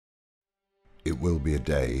It will be a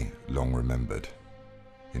day long remembered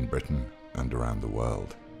in Britain and around the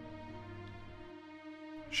world.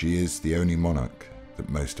 She is the only monarch that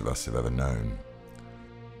most of us have ever known.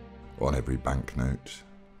 On every banknote,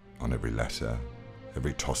 on every letter,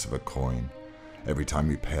 every toss of a coin, every time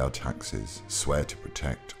we pay our taxes, swear to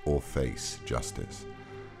protect or face justice.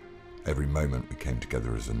 Every moment we came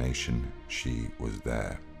together as a nation, she was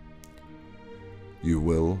there. You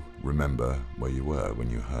will remember where you were when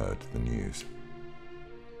you heard the news.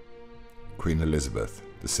 Queen Elizabeth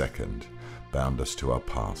II bound us to our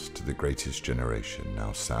past, to the greatest generation,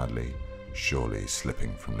 now sadly, surely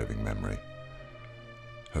slipping from living memory.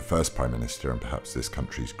 Her first Prime Minister, and perhaps this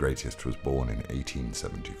country's greatest, was born in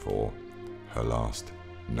 1874, her last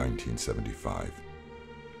 1975.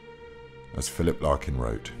 As Philip Larkin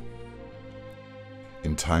wrote,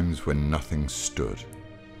 "In times when nothing stood,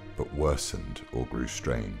 but worsened or grew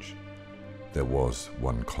strange, there was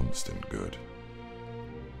one constant good.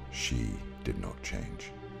 She did not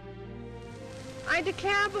change." I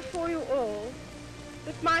declare before you all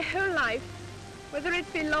that my whole life, whether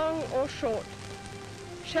it be long or short,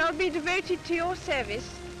 shall be devoted to your service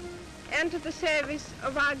and to the service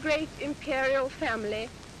of our great imperial family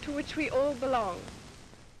to which we all belong.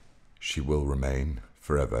 She will remain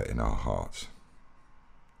forever in our hearts.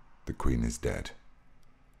 The Queen is dead.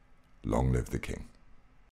 Long live the King.